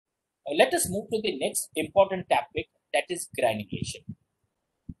Let us move to the next important topic, that is granulation.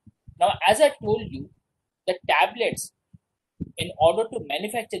 Now, as I told you, the tablets, in order to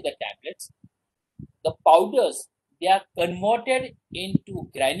manufacture the tablets, the powders, they are converted into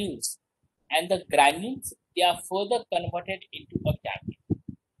granules, and the granules, they are further converted into a tablet.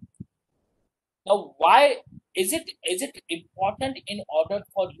 Now, why is it important in order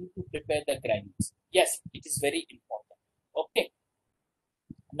for you to prepare the granules? Yes, it is very important. Okay.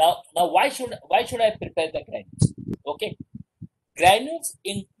 Now, why should I prepare the granules? Okay, granules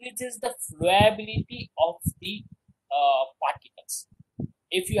increases the flowability of the particles.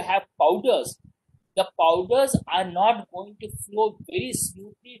 If you have powders, the powders are not going to flow very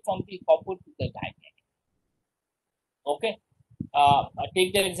smoothly from the copper to the diamond. Okay,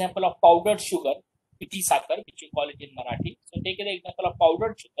 take the example of powdered sugar, piti sakar, which you call it in Marathi. So take the example of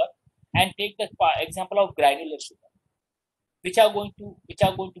powdered sugar and take the example of granular sugar, which are going to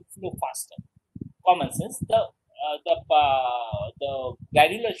flow faster. Common sense, the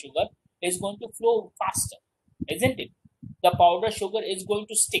granular sugar is going to flow faster, isn't it? The powder sugar is going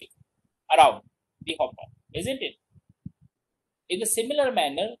to stick around the hopper, isn't it? In a similar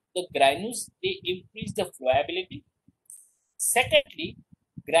manner, the granules, they increase the flowability. Secondly,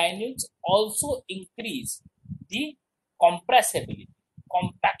 granules also increase the compressibility,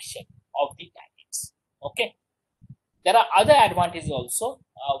 compaction of the tablets. Okay. There are other advantages also.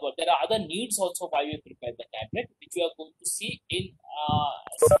 But there are other needs also why we prepare the tablet, which we are going to see in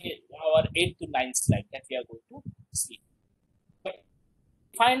our 8th to 9th slide that we are going to see. But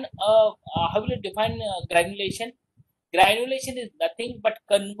how will you define granulation? Granulation is nothing but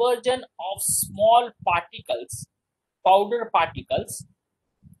conversion of small particles, powder particles,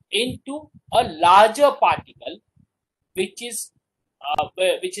 into a larger particle, which is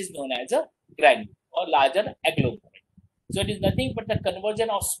known as a granule or larger agglomerate. So it is nothing but the conversion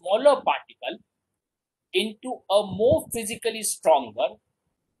of smaller particle into a more physically stronger,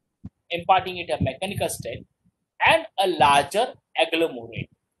 imparting it a mechanical strength, and a larger agglomerate.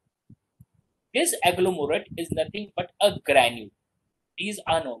 This agglomerate is nothing but a granule. These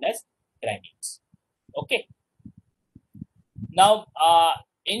are known as granules. Okay. Now,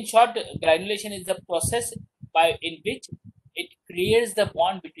 in short, granulation is the process in which it creates the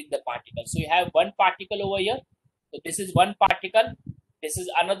bond between the particles. So you have one particle over here. So this is one particle, this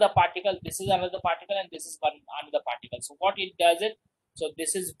is another particle, this is another particle, and this is another particle. So what it does it? So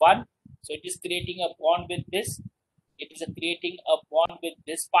this is one. So it is creating a bond with this. It is creating a bond with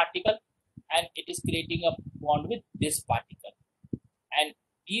this particle, and it is creating a bond with this particle. And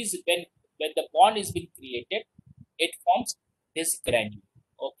these, when the bond is being created, it forms this granule.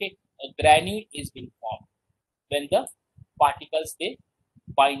 Okay, a granule is being formed when the particles, they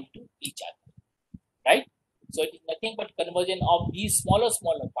bind to each other, right? So it is nothing but conversion of these smaller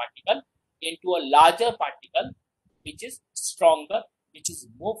particle into a larger particle, which is stronger, which is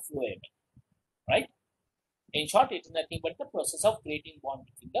more flowable, right? In short, it is nothing but the process of creating bond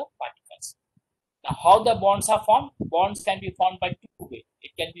between the particles. Now, how the bonds are formed? Bonds can be formed by two ways.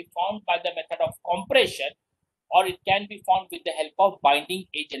 It can be formed by the method of compression, or it can be formed with the help of binding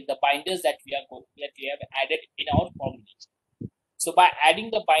agent, the binders that we have added in our formulation. So by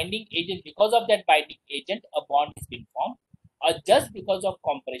adding the binding agent, because of that binding agent, a bond is being formed, or just because of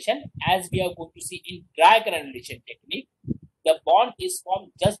compression, as we are going to see in dry granulation technique, the bond is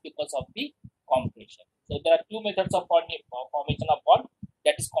formed just because of the compression. So there are two methods of formation of bond,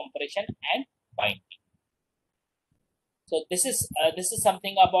 that is compression and binding. So this is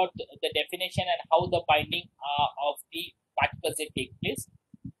something about the definition and how the binding of the particles they take place.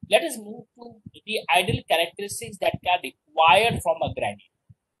 Let us move to the ideal characteristics that are required from a granule.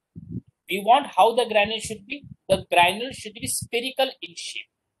 We want how the granule should be. The granule should be spherical in shape,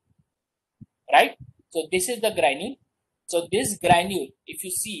 right? So this is the granule. So this granule, if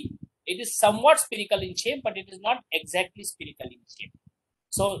you see, it is somewhat spherical in shape, but it is not exactly spherical in shape.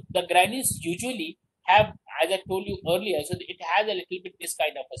 So the granules usually have, as I told you earlier, so it has a little bit this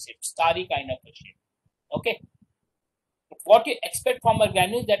kind of a shape, starry kind of a shape. Okay. What you expect from a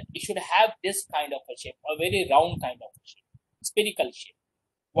granule, that it should have this kind of a shape, a very round kind of a shape, spherical shape.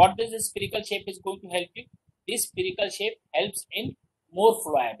 What does this spherical shape is going to help you? This spherical shape helps in more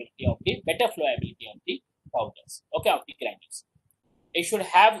flowability of the, better flowability of the powders, okay, of the granules. It should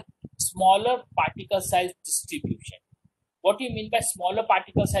have smaller particle size distribution. What do you mean by smaller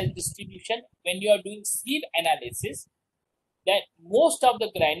particle size distribution? When you are doing sieve analysis, that most of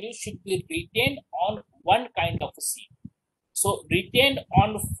the granules should be retained on one kind of a sieve. So retained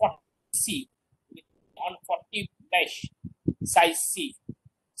on 40 sieve, on 40 mesh size sieve,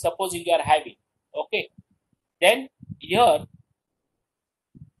 suppose you are having, okay, then here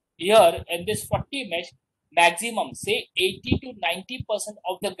here in this 40 mesh, maximum say 80 to 90%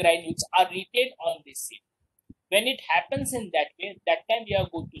 of the granules are retained on this seed. When it happens in that way, that time we are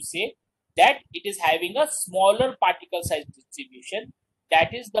going to say that it is having a smaller particle size distribution.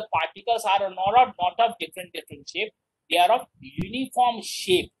 That is, the particles are not of different shape. They are of uniform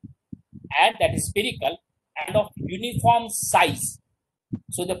shape, and that is spherical, and of uniform size.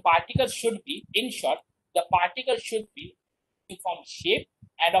 So the particle should be, in short, the particle should be uniform shape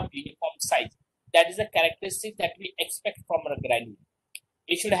and of uniform size. That is a characteristic that we expect from a granule.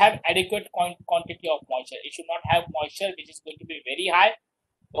 It should have adequate quantity of moisture. It should not have moisture which is going to be very high,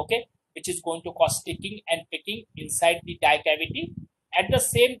 okay, which is going to cause sticking and picking inside the dye cavity. At the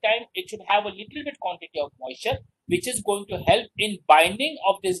same time, it should have a little bit quantity of moisture which is going to help in binding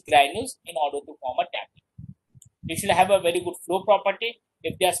of these granules in order to form a tablet. It should have a very good flow property.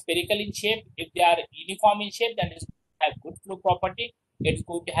 If they are spherical in shape, if they are uniform in shape, then it have good flow property. It's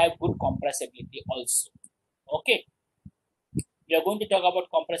going to have good compressibility also. Okay. We are going to talk about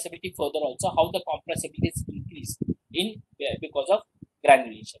compressibility further also, how the compressibility is increased in because of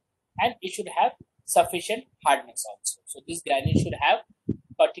granulation. And it should have sufficient hardness also. So this granule should have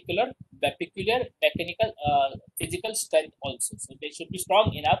peculiar mechanical physical strength also. So they should be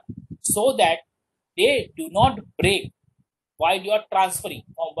strong enough so that they do not break while you are transferring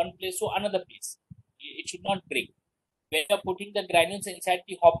from one place to another place. It should not break. When you are putting the granules inside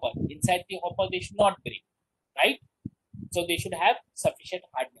the hopper, they should not break, right? So they should have sufficient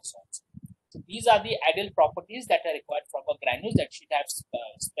hardness also. So these are the ideal properties that are required from a granule, that should have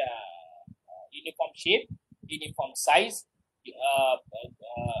uniform shape, uniform size,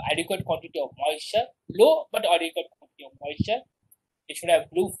 adequate quantity of moisture, low but adequate quantity of moisture. It should have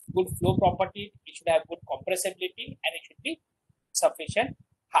good flow property. It should have good compressibility, and it should be sufficient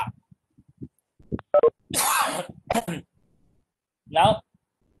hard. Now,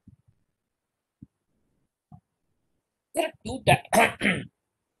 there are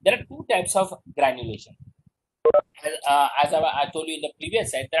two types of granulation. As I told you in the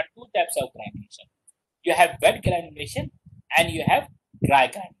previous slide, there are two types of granulation. You have wet granulation and you have dry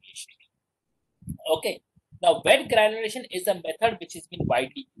granulation. Okay. Now, wet granulation is a method which has been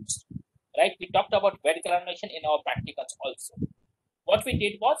widely used. Right? We talked about wet granulation in our practicals also. What we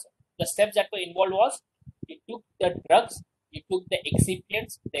did was, the steps that were involved was, you took the drugs, you took the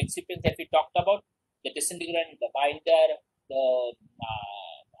excipients that we talked about, the disintegrant, the binder, the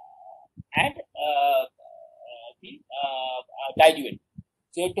diluent.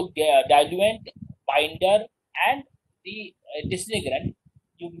 So you took the diluent, binder, and the disintegrant.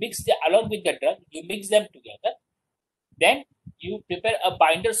 You mix them along with the drug. You mix them together. Then you prepare a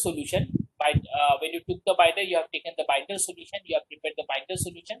binder solution. When you took the binder, you have taken the binder solution. You have prepared the binder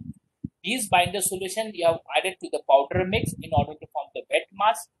solution. These binder solution you have added to the powder mix in order to form the wet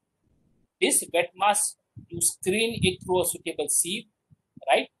mass. This wet mass, you screen it through a suitable sieve,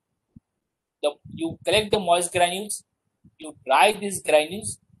 right? You collect the moist granules, you dry these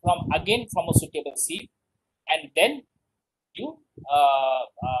granules from a suitable sieve, and then you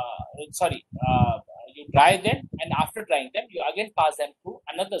you dry them, and after drying them, you again pass them through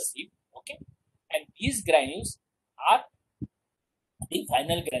another sieve. Okay, and these granules are the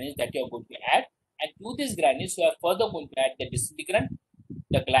final granules that you are going to add, and to these granules you are further going to add the disintegrant,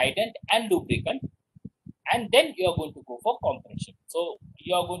 the glidant, and lubricant, and then you are going to go for compression. So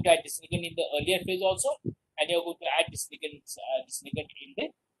you are going to add disintegrant in the earlier phase also, and you are going to add disintegrant in the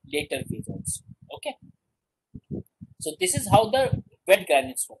later phase also. Okay. So this is how the wet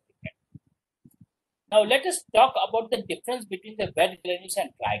granules work. Now let us talk about the difference between the wet granules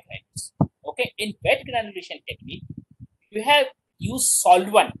and dry granules. Okay, in wet granulation technique, you have used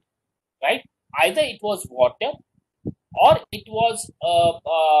solvent, right? Either it was water or it was a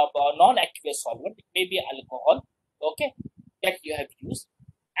non-aqueous solvent. It may be alcohol. Okay, that you have used,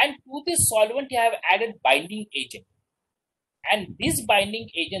 and to this solvent you have added binding agent, and this binding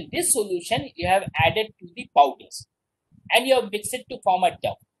agent, this solution, you have added to the powders, and you have mixed it to form a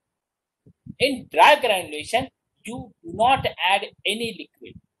dough. In dry granulation, you do not add any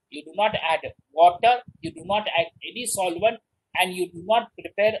liquid. You do not add water. You do not add any solvent, and you do not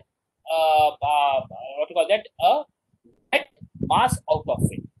prepare a wet mass out of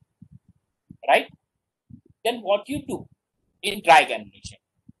it. Right? Then what you do in dry granulation?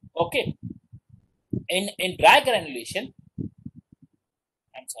 Okay. In dry granulation,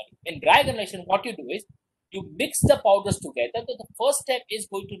 in dry granulation, what you do is you mix the powders together. So the first step is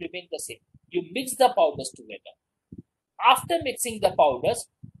going to remain the same. You mix the powders together. After mixing the powders,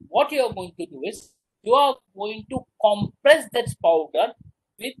 what you are going to do is you are going to compress that powder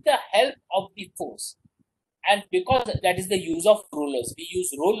with the help of the force. And because that is the use of rollers, we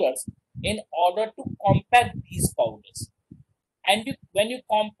use rollers in order to compact these powders. And when you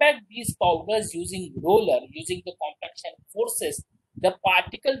compact these powders using roller, using the compaction forces, the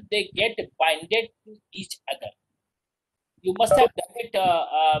particles they get binded to each other. You must have done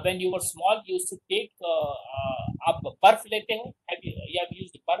it when you were small. You used to take up barf lete ho. You have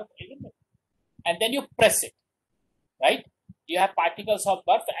used barf, isn't it? And then you press it, right? You have particles of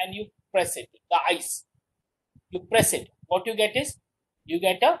barf and you press it, the ice. You press it. What you get is you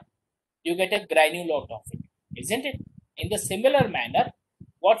get a granule out of it, isn't it? In the similar manner,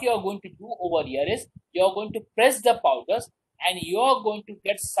 what you are going to do over here is you are going to press the powders and you are going to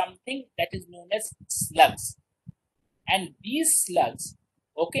get something that is known as slugs. And these slugs,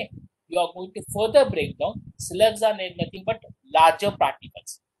 okay, you are going to further break down. Slugs are nothing but larger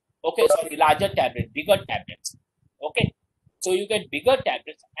particles. Okay, sorry, larger tablets, bigger tablets. Okay, so you get bigger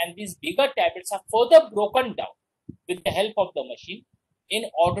tablets, and these bigger tablets are further broken down with the help of the machine in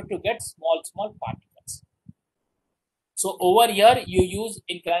order to get small particles. So over here you use,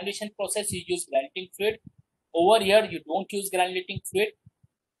 in granulation process you use granulating fluid. Over here you don't use granulating fluid.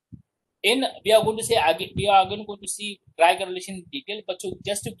 In we are going to say again, we are again going to see dry granulation in detail, but so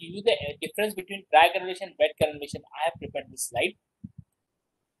just to give you the difference between dry granulation and wet granulation, I have prepared this slide.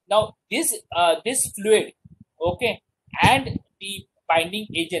 Now this fluid, okay, and the binding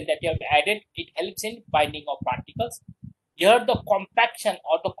agent that you have added, it helps in binding of particles. Here the compaction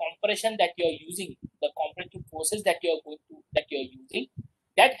or the compression that you are using, the compressive forces that you are using,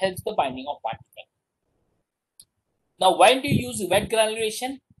 that helps the binding of particles. Now, when do you use wet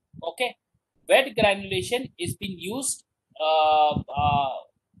granulation? Okay, wet granulation is being used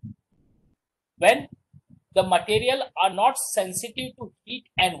when the material are not sensitive to heat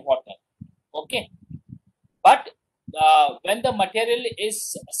and water. Okay, but when the material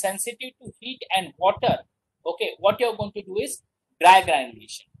is sensitive to heat and water, okay, what you are going to do is dry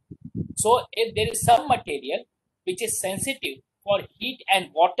granulation. So if there is some material which is sensitive for heat and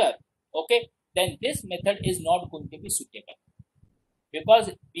water, okay, then this method is not going to be suitable,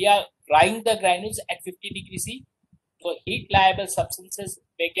 because we are drying the granules at 50 degrees C. So heat liable substances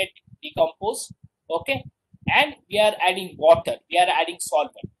may get decomposed, okay, and we are adding water, we are adding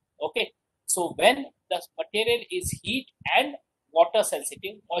solvent, okay. So when the material is heat and water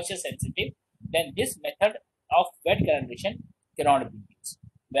sensitive, moisture sensitive, then this method of wet granulation cannot be used.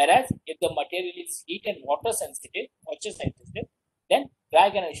 Whereas if the material is heat and water sensitive, moisture sensitive, then dry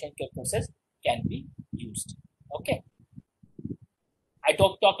granulation process can be used. Okay. I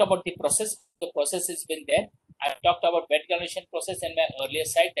talked about the process. The process has been there. I talked about wet granulation process in my earlier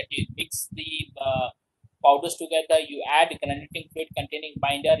slide, that you mix the powders together, you add granulating fluid containing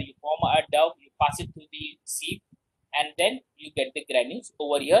binder, you form a dough, you pass it to the sieve, and then you get the granules.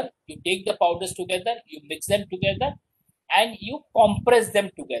 Over here, you take the powders together, you mix them together, and you compress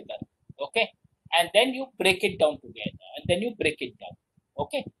them together. Okay, and then you break it down together, and then you break it down.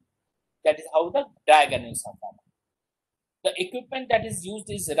 Okay, that is how the dry granules are formed. The equipment that is used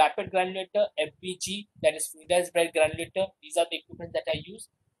is rapid granulator, FBG, that is fluidized bed granulator. These are the equipment that I use.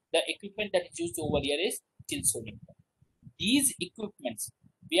 The equipment that is used over here is chinsometer. These equipments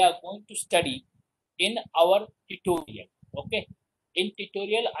we are going to study in our tutorial. Okay. In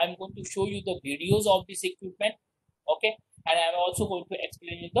tutorial, I'm going to show you the videos of this equipment. Okay. And I'm also going to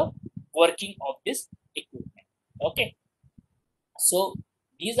explain you the working of this equipment. Okay. So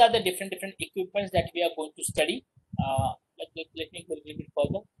these are the different equipments that we are going to study. Let me go a little bit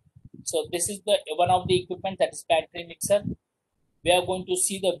further. So this is the one of the equipment, that is pantry mixer. We are going to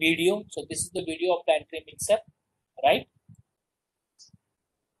see the video. So this is the video of pantry mixer, right?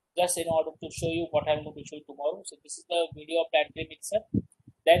 Just in order to show you what I'm going to show you tomorrow. So this is the video of pantry mixer.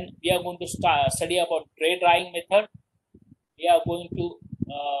 Then we are going to study about tray drying method. We are going to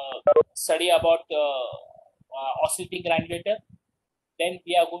study about oscillating granulator. Then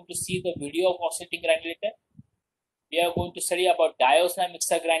we are going to see the video of oscillating granulator. We are going to study about diosna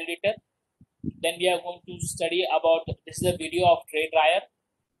mixer granulator. Then we are going to study about, this is a video of tray dryer.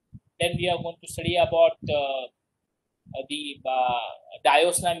 Then we are going to study about the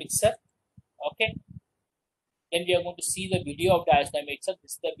diosna mixer. Okay. Then we are going to see the video of diosna mixer.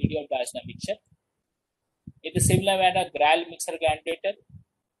 This is the video of diosna mixer. In the similar manner, Gral mixer granulator,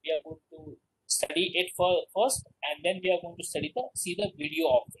 we are going to study it first, and then we are going to see the video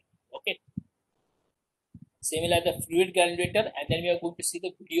of it. Okay. Similar the fluid granulator, and then we are going to see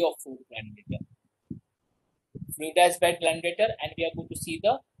the video of fluid granulator. Fluidized bed granulator, and we are going to see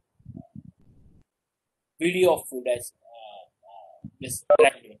the video of fluidized this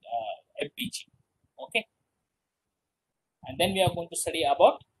granulator, FBG. Okay. And then we are going to study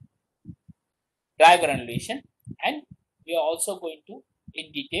about dry granulation, and we are also going to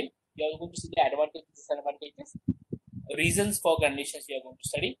in detail, we are going to see the advantages, disadvantages, reasons for granulations we are going to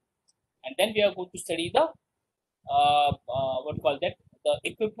study, and then we are going to study the what we call that, the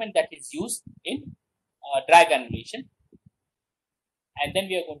equipment that is used in dry granulation, and then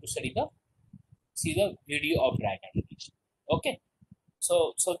we are going to study the see the video of dry granulation. Okay,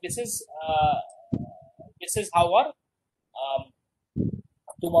 so this is how our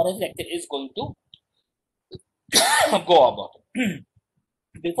tomorrow's lecture is going to go about it.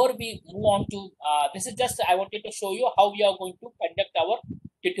 Before we move on to this is just I wanted to show you how we are going to conduct our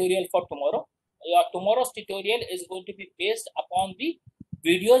tutorial for tomorrow. Tomorrow's tutorial is going to be based upon the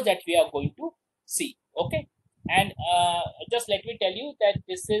videos that we are going to see. Okay, and just let me tell you that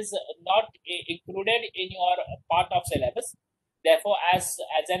this is not included in your part of syllabus. Therefore, as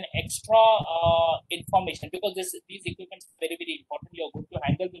an extra information, because these equipments are very important, you are going to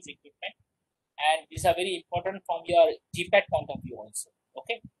handle this equipment, and these are very important from your GPAT point of view also.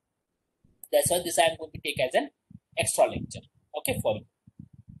 Okay, that's why this I am going to take as an extra lecture. Okay, for you.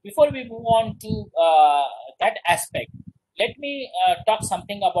 Before we move on to that aspect, let me talk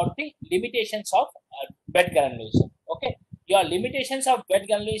something about the limitations of wet granulation. Okay, your limitations of wet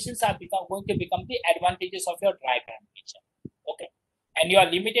granulations are going to become the advantages of your dry granulation. Okay, and your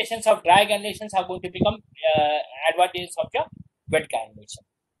limitations of dry granulations are going to become advantages of your wet granulation.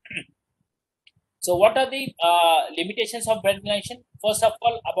 So, what are the limitations of wet granulation? First of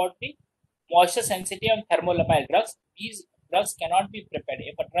all, about the moisture sensitive and thermolabile drugs. These drugs cannot be prepared.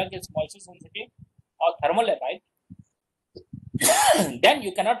 If a drug is moisture sensitive or thermolabile, then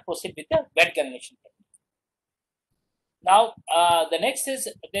you cannot proceed with the wet granulation technique. Now, the next is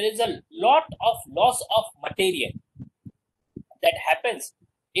there is a lot of loss of material that happens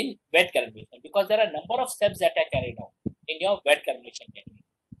in wet granulation because there are a number of steps that are carried out in your wet granulation technique.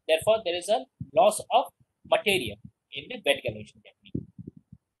 Therefore, there is a loss of material in the wet granulation technique.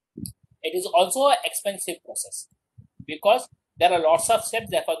 It is also an expensive process because there are lots of steps.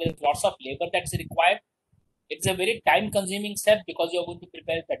 Therefore, there is lots of labor that's required. It's a very time-consuming step because you are going to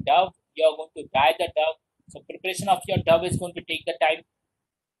prepare the dough. You are going to dye the dough. So, preparation of your dough is going to take the time.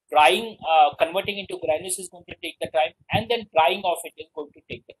 Drying, converting into granules is going to take the time, and then drying of it is going to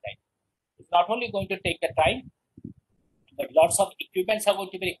take the time. It's not only going to take the time, but lots of equipments are going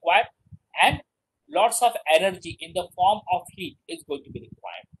to be required, and lots of energy in the form of heat is going to be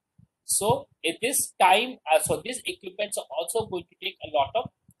required. So, at this time, so these equipments are also going to take a lot of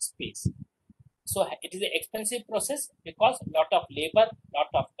space. So, it is an expensive process because lot of labor, lot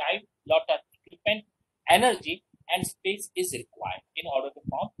of time, lot of equipment, energy, and space is required in order to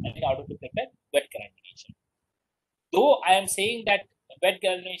form and in order to prepare wet granulation. Though I am saying that wet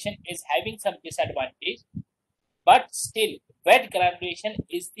granulation is having some disadvantage, but still wet granulation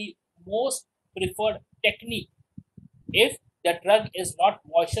is the most preferred technique. If the drug is not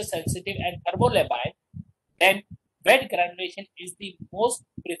moisture sensitive and thermolabile, then wet granulation is the most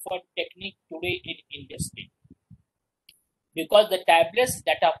preferred technique today in industry. Because the tablets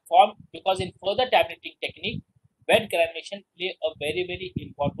that are formed, because in further tableting technique, wet granulation play a very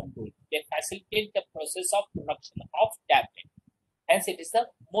important role. They facilitate the process of production of tablet. Hence, it is the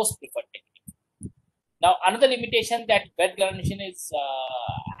most preferred technique. Now, another limitation that wet granulation is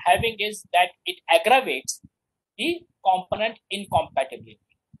having is that it aggravates the component incompatibility.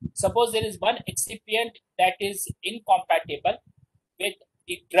 Suppose there is one excipient that is incompatible with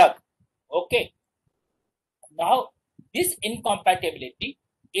the drug. Okay. Now, this incompatibility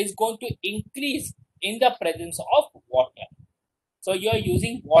is going to increase in the presence of water. So, you are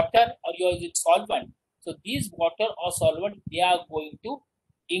using water or you are using solvent. So, these water or solvent, they are going to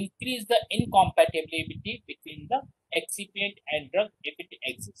increase the incompatibility between the excipient and drug if it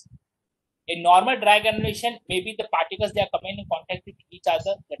exists. In normal dry granulation, maybe the particles they are coming in contact with each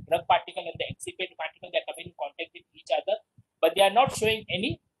other, the drug particle and the excipient particle they are coming in contact with each other, but they are not showing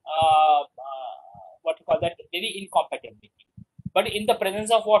any what you call that, very incompatibility. But in the presence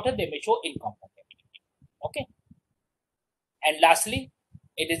of water, they may show incompatibility. Okay. And lastly,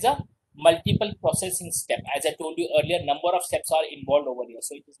 it is a multiple processing step. As I told you earlier, number of steps are involved over here.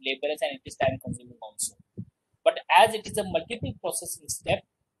 So it is laborious and it is time consuming also. But as it is a multiple processing step,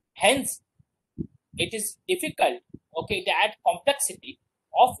 hence it is difficult, okay, to add complexity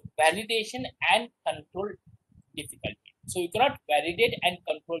of validation and control difficulty. So you cannot validate and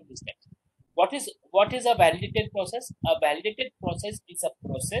control these steps. What is a validated process? A validated process is a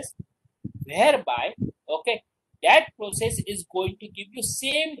process whereby, okay, that process is going to give you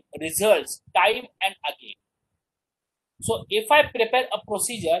same results time and again. So if I prepare a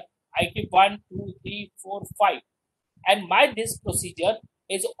procedure, I give 1, 2, 3, 4, 5, and this procedure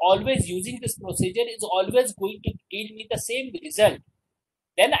is always using this procedure is always going to yield me the same result,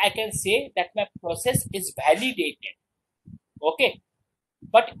 then I can say that my process is validated. Okay.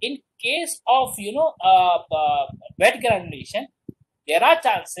 But in case of wet granulation, there are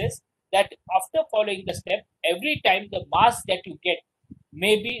chances that after following the step, every time the mass that you get,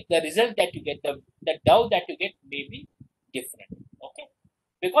 maybe the result that you get, the dough that you get may be different. Okay,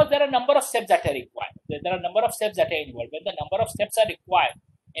 because there are a number of steps that are required. There are a number of steps that are involved. When the number of steps are required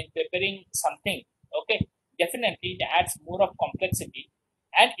in preparing something, okay, definitely it adds more of complexity.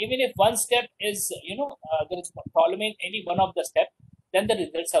 And even if one step is, there is a problem in any one of the steps, then the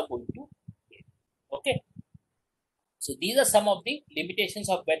results are going to fail. Okay. So these are some of the limitations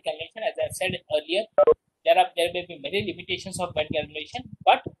of wet granulation. As I said earlier, there may be many limitations of wet granulation,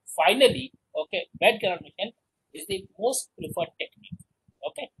 but finally, okay, wet granulation is the most preferred technique.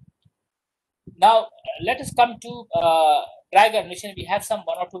 Okay. Now let us come to dry granulation. We have some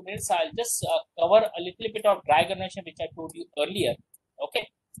 1 or 2 minutes. I'll just cover a little bit of dry granulation, which I told you earlier. Okay.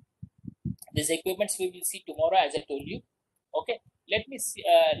 These equipments we will see tomorrow, as I told you. Okay. Let me see,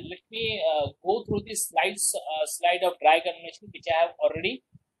 go through this slide of dry granulation, which I have already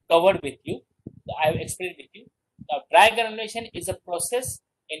covered with you. I have explained with you. Now, dry granulation is a process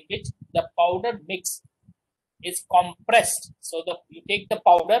in which the powder mix is compressed. So you take the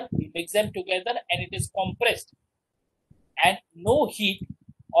powder, you mix them together, and it is compressed, and no heat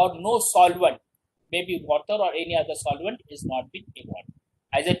or no solvent, maybe water or any other solvent, is not being involved.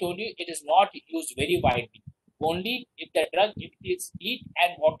 As I told you, it is not used very widely. Only if the drug, if it is heat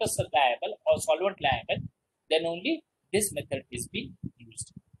and water soluble or solvent liable, then only this method is being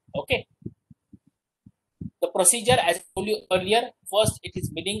used. Okay. The procedure, as I told you earlier, first it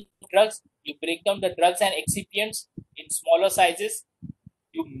is milling drugs. You break down the drugs and excipients in smaller sizes.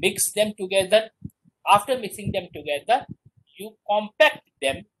 You mix them together. After mixing them together, you compact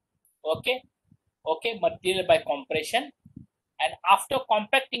them. Okay. Okay. Material by compression. And after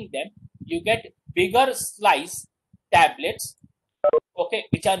compacting them, you get bigger slice tablets, okay,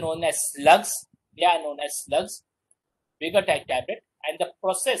 which are known as slugs. They are known as slugs, bigger type tablet, and the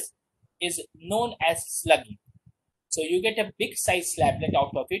process is known as slugging. So you get a big size tablet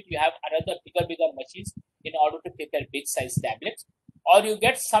out of it. You have another bigger machines in order to prepare big size tablets, or you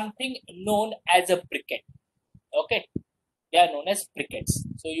get something known as a briquette. Okay, they are known as briquettes.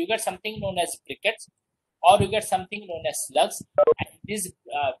 So you get something known as briquettes, or you get something known as slugs. And these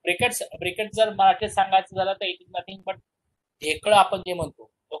briquettes जर मराठीत सांगायचं झालं तर it is nothing but ढेकळं आपण जे म्हणतो.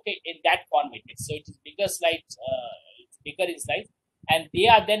 Okay, in that form it is. So it is bigger in size, and they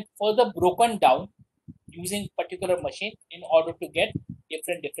are then further broken down using particular machine in order to get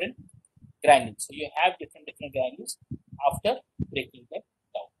different granules. So you have different granules after breaking them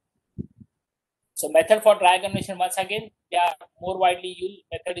down. So method for dry granulation, once again, they are more widely used.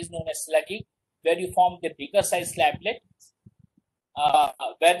 Method is known as slugging, where you form the bigger size tablet,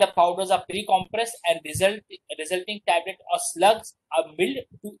 where the powders are pre-compressed and resulting tablet or slugs are milled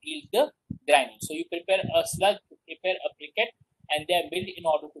to yield the granules. So you prepare a slug to prepare a briquette, and they are milled in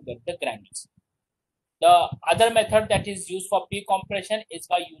order to get the granules. The other method that is used for pre-compression is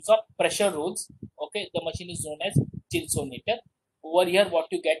by use of pressure rolls. Okay, the machine is known as chilsonator. Over here, what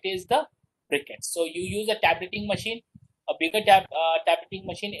you get is the briquette. So you use a tableting machine, a bigger tableting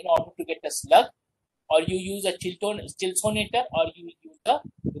machine, in order to get a slug, or you use a chilsonator, or you use a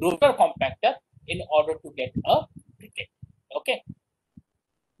rotor compactor in order to get a briquette. Okay.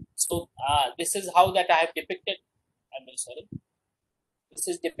 So this is how that I have depicted. I'm very sorry. This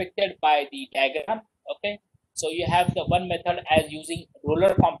is depicted by the diagram. Okay. So you have the one method as using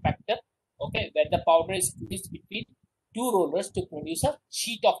roller compactor. Okay, where the powder is squeezed between two rollers to produce a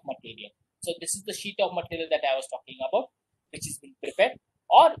sheet of material. So this is the sheet of material that I was talking about, which is being prepared.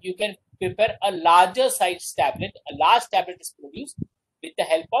 Or you can prepare a larger size tablet. A large tablet is produced with the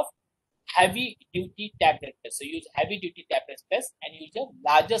help of heavy duty tablet press. So use heavy duty tablet press and use a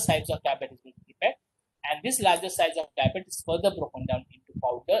larger size of tablet is being prepared. And this larger size of tablet is further broken down into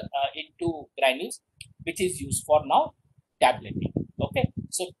powder, into granules, which is used for now tableting. Okay,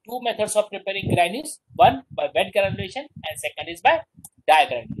 so two methods of preparing granules: one by wet granulation, and second is by dry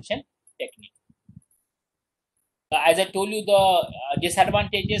granulation technique. As I told you, the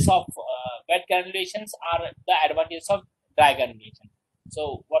disadvantages of wet granulations are the advantages of dry granulation.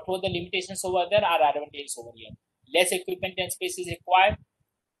 So what were the limitations over there? Are advantages over here. Less equipment and space is required.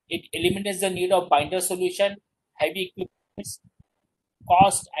 It eliminates the need of binder solution, heavy equipment,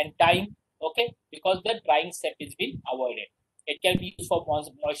 cost and time. Okay, because the drying step is being avoided. It can be used for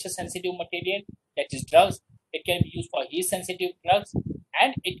moisture sensitive material, that is drugs. It can be used for heat sensitive drugs,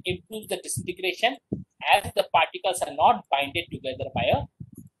 and it improves the disintegration as the particles are not binded together by a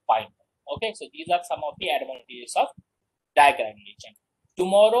binder. Okay, so these are some of the advantages of dye granulation.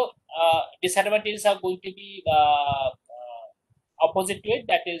 Tomorrow, disadvantages are going to be opposite to it.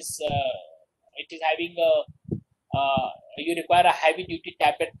 That is, it is having a you require a heavy duty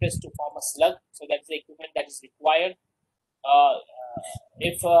tablet press to form a slug. So that's the equipment that is required.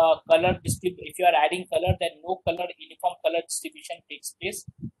 If if you are adding color, then no uniform color distribution takes place.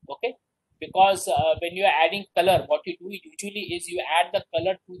 Okay, because when you are adding color, what you do usually is you add the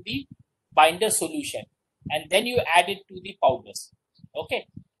color to the binder solution and then you add it to the powders. Okay,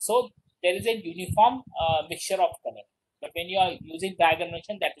 so there is a uniform mixture of color, but when you are using dry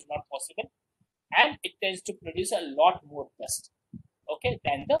granulation, that is not possible, and it tends to produce a lot more dust, okay,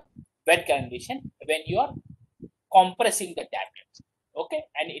 than the wet granulation when you are compressing the tablets. Okay,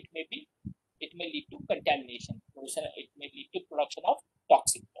 and it may lead to contamination, it may lead to production of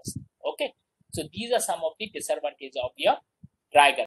toxic dust. Okay, so these are some of the disadvantages of your dry granulation.